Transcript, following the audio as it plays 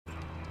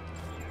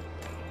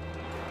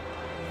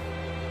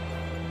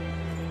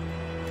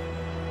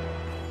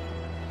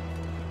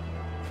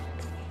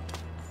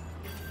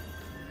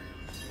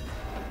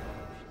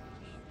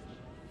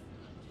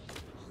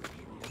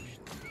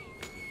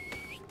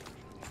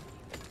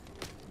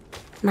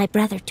My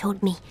brother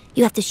told me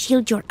you have to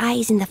shield your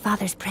eyes in the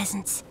Father's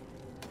presence,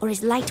 or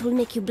his light will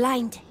make you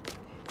blind.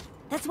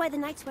 That's why the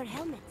knights wear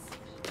helmets.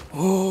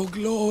 Oh,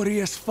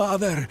 glorious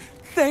Father,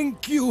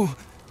 thank you!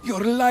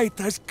 Your light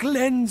has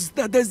cleansed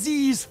the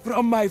disease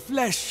from my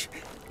flesh.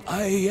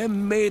 I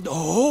am made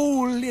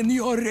whole in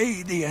your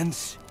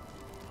radiance.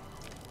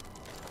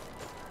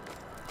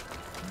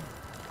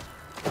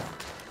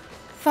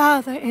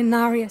 Father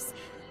Inarius,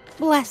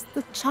 bless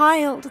the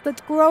child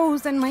that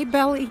grows in my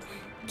belly.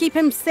 Keep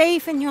him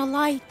safe in your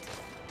light.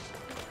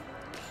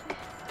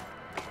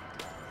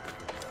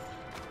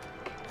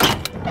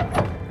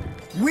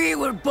 We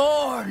were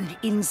born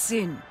in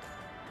sin,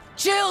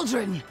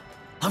 children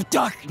of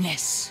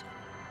darkness.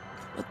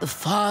 But the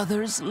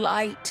Father's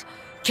light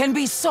can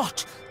be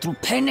sought through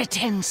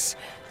penitence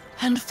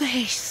and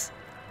faith.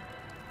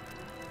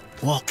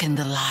 Walk in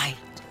the light.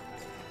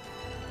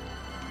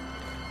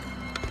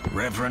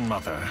 Reverend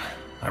Mother,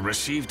 I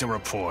received a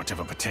report of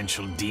a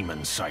potential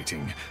demon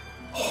sighting.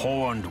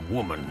 Horned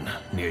woman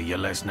near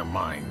Yelesna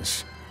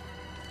Mines.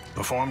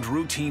 Performed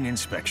routine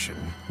inspection,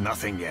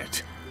 nothing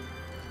yet.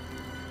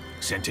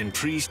 Sent in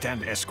priest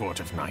and escort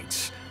of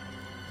knights.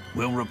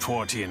 We'll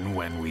report in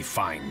when we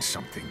find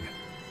something.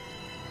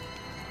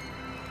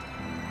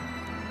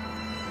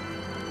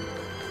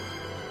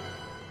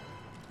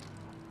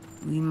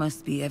 We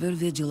must be ever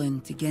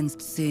vigilant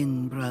against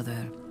sin,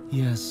 brother.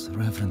 Yes,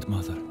 Reverend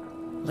Mother.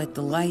 Let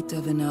the light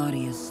of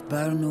Inarius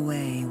burn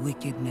away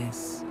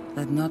wickedness.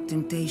 Let not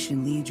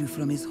temptation lead you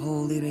from his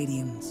holy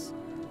radiance.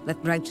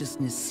 Let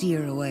righteousness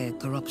sear away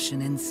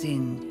corruption and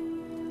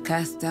sin.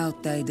 Cast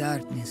out thy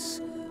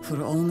darkness,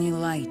 for only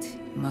light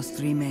must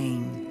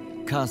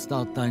remain. Cast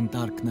out thine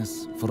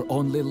darkness, for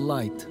only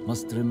light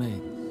must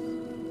remain.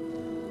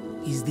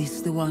 Is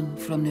this the one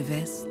from the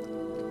west?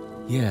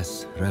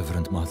 Yes,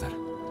 Reverend Mother.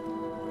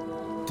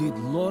 Did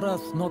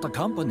Lorath not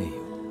accompany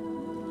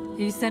you?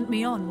 He sent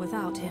me on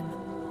without him.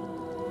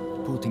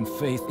 Putting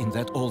faith in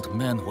that old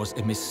man was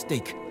a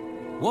mistake.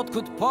 What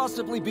could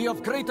possibly be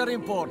of greater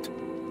import?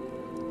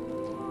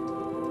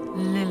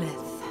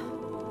 Lilith.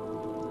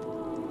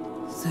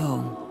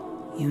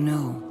 So, you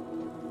know.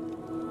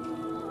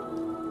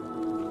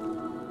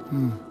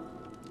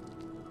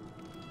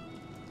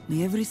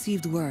 We have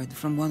received word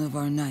from one of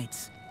our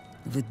knights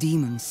of a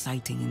demon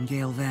sighting in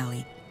Gale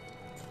Valley.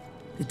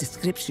 The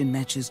description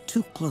matches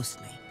too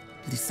closely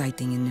to the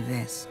sighting in the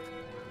west.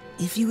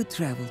 If you would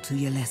travel to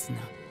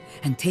Yelesna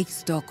and take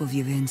stock of the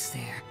events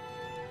there,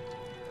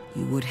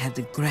 you would have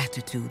the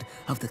gratitude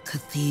of the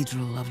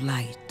Cathedral of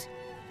Light.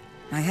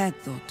 I had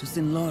thought to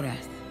send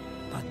Lorath,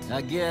 but...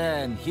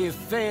 Again, he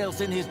fails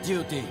in his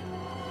duty.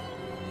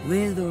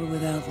 with or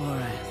without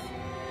Lorath,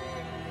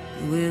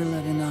 the will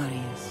of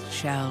Inarius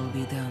shall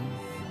be done.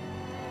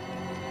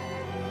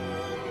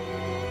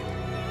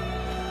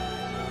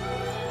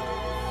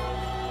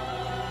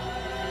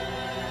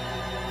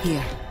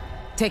 Here,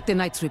 take the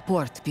knight's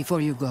report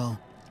before you go.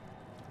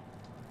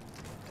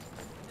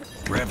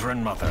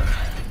 Reverend Mother,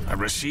 I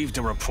received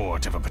a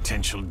report of a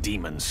potential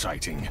demon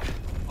sighting.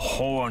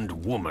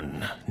 Horned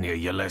woman near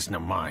Yelesna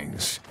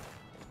Mines.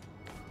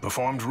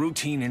 Performed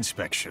routine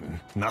inspection,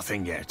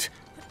 nothing yet.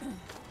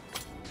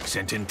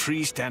 Sent in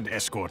priest and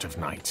escort of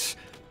knights.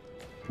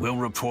 We'll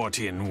report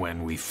in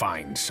when we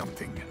find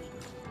something.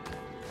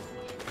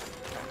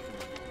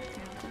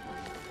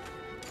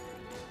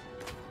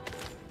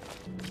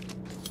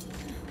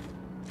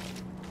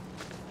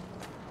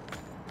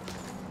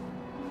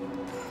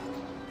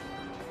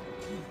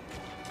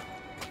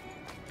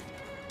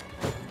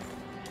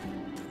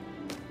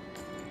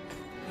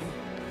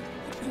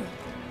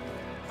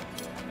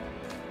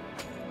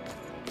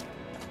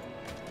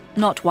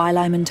 Not while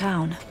I'm in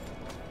town.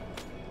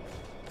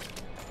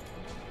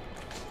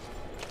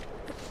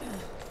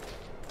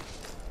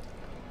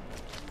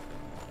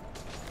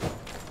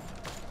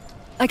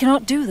 I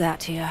cannot do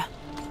that here.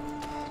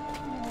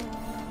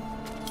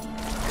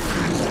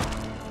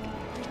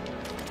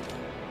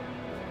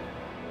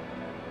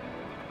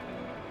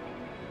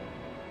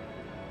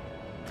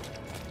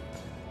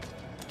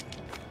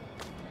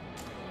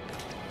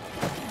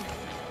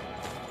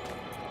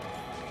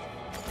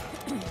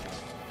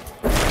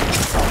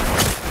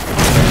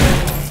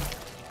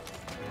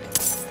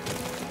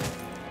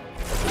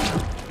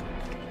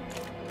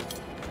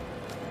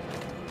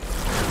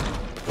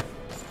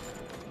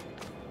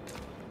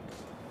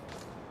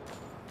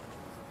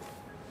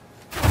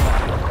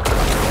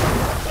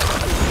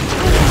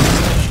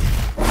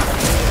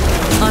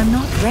 I'm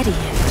not ready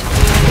yet.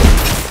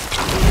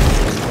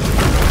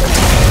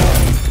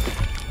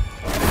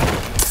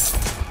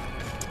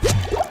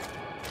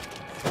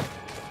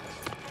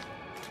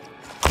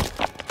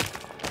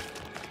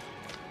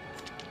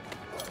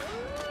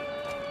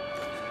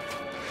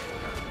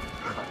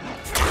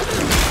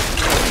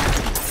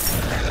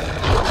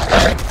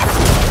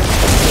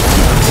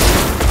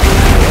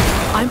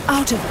 I'm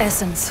out of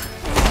essence.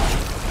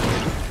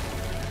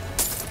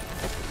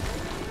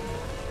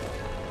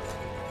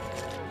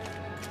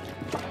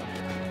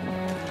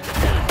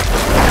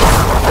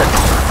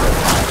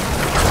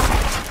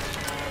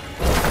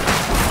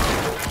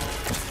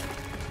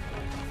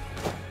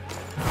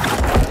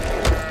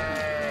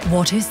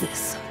 What is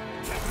this?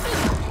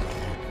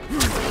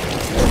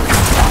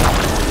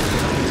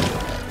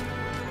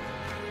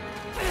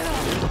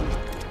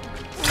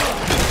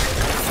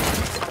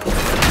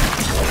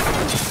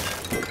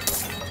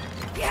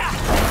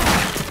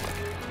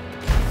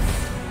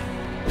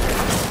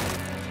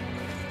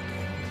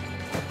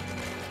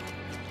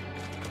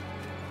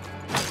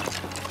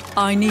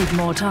 I need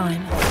more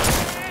time.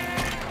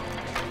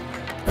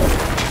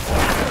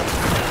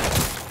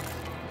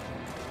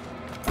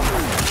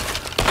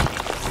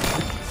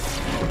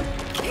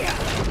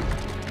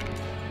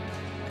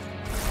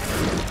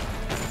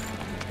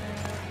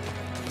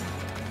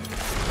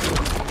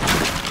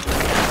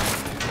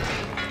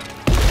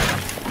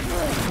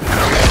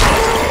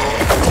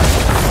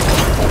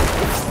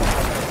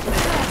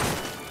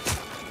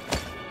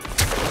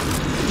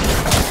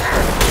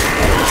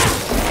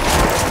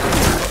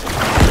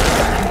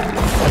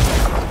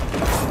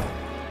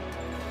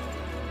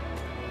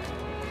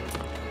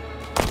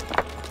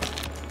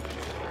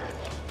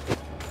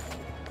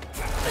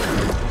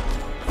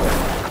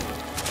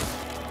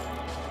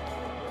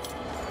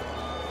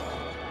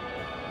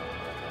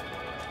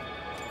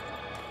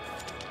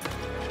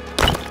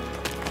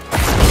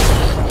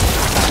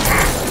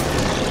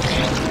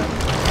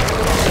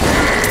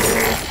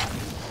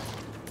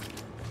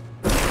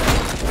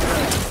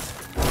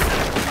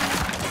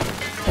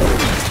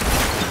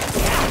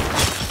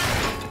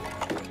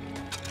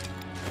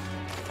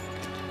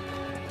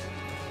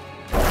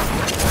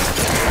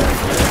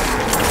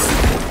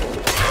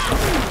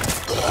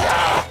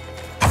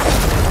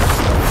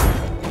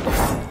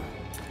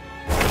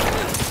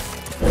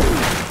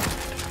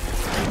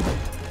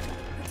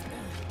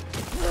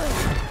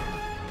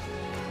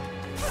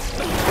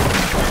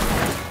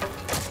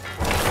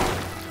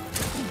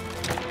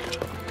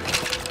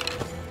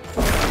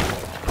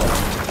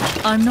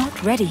 I'm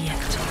not ready yet.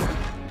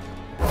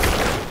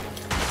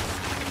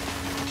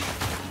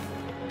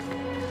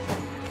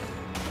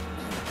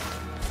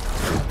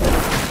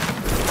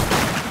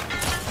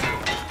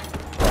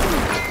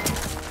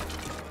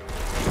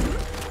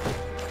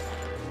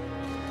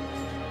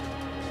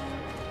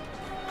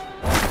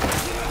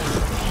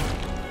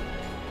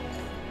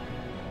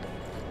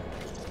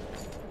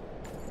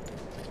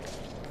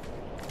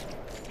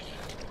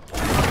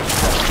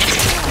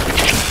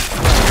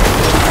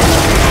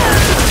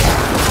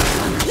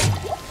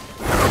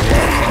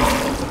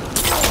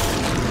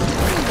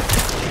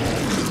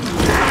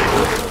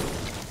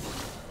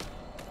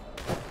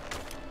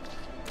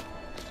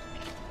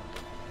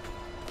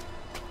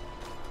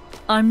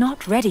 I'm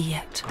not ready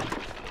yet.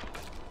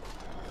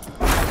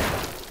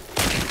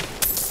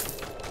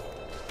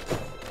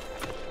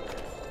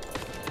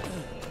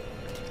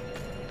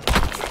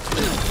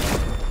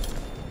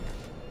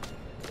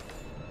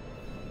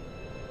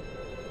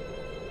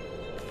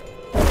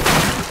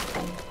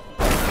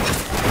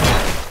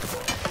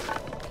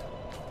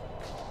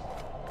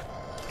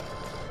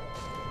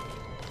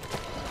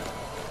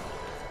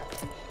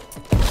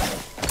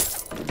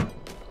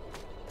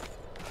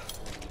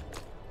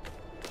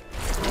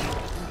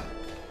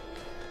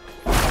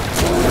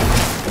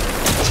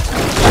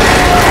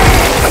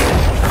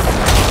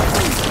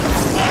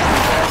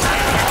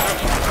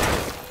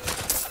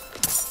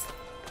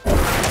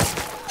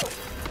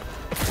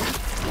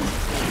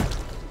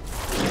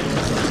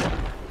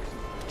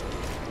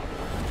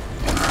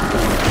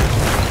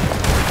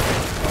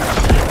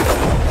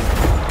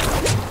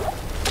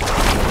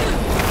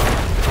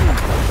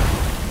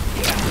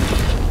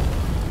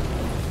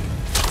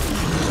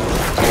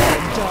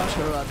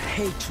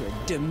 Hatred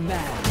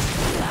demands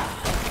blood.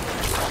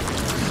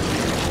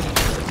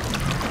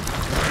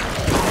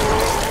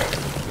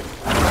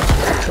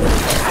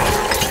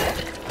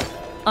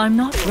 I'm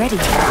not ready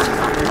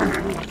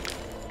yet.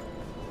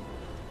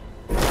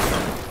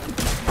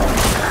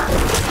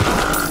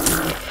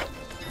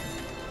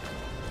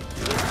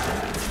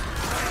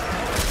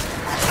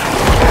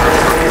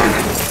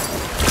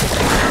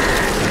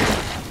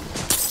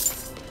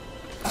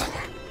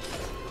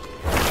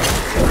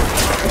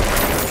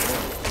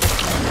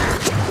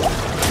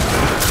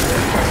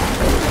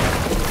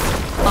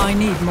 I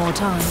need more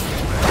time.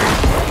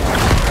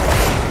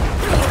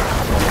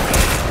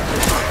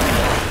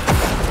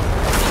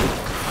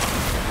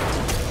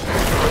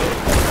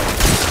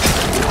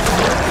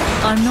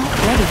 I'm not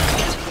ready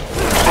yet.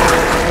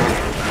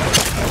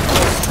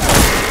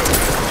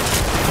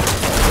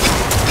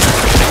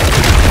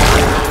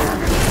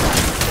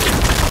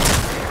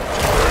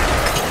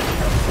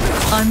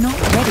 I'm not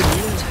ready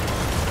yet.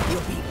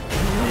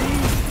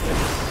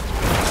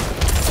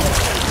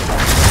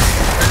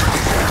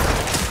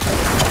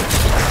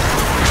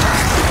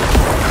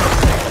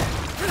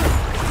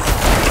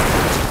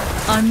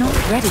 I'm not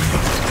ready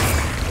yet.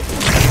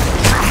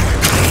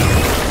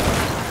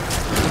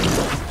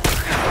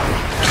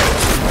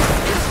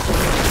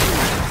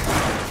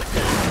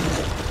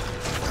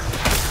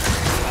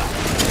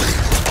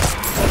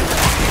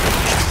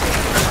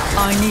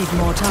 I need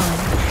more time.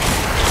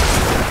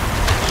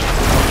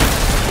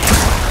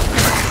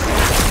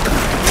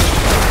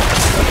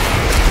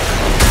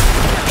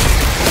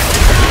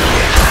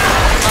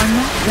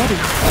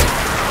 ready yet.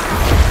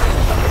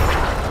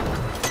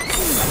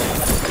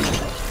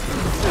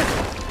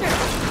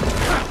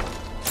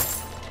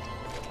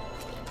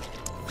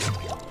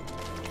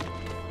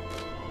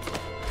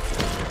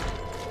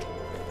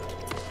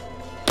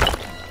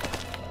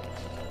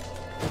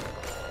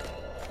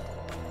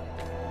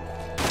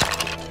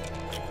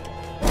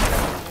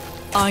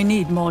 I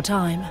need more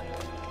time.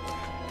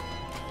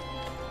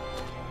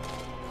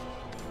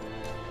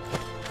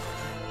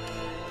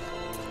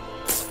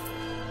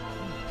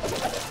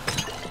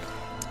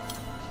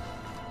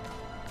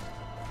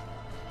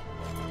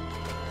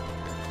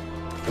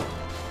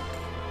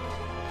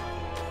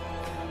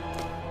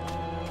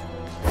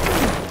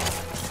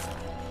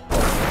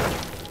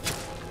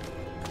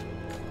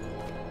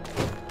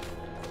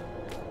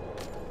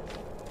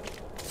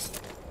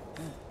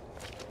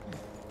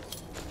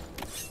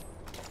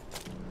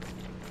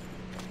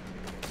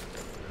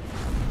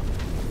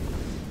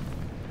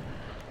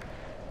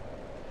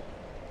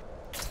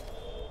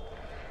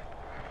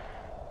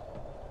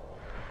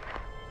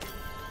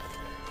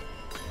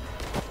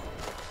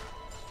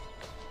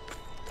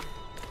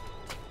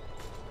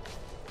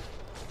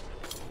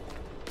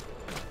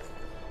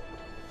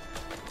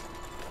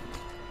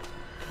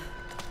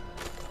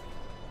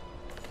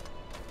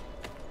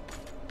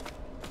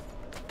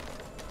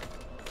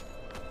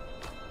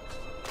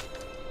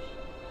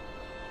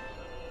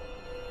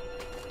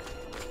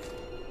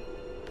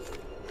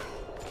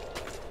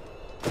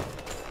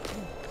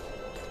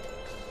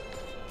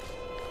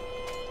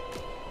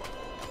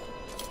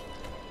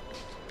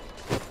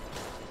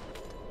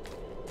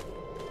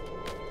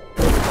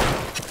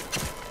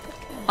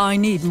 I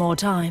need more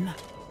time.